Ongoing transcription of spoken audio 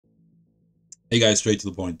Hey guys, straight to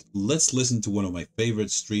the point. Let's listen to one of my favorite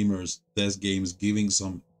streamers, DezGamez, giving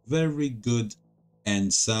some very good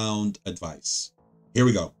and sound advice. Here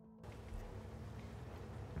we go.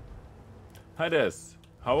 Hi Des,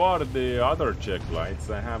 how are the other checklights?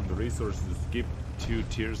 I have the resources to skip 2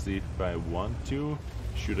 tiers if I want to.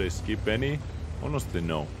 Should I skip any? Honestly,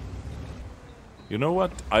 no. You know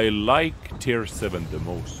what? I like tier 7 the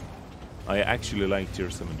most. I actually like tier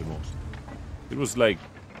 7 the most. It was like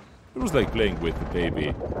playing with the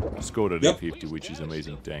baby Skoda D50, which is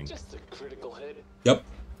amazing tank. Yep,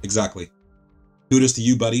 exactly. Kudos to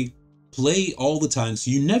you, buddy. Play all the time, so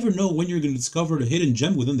you never know when you're going to discover the hidden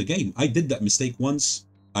gem within the game. I did that mistake once.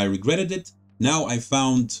 I regretted it. Now I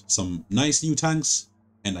found some nice new tanks,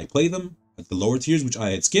 and I play them at the lower tiers, which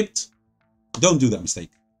I had skipped. Don't do that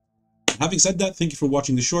mistake. Having said that, thank you for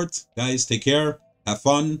watching the short. Guys, take care. Have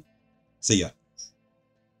fun. See ya.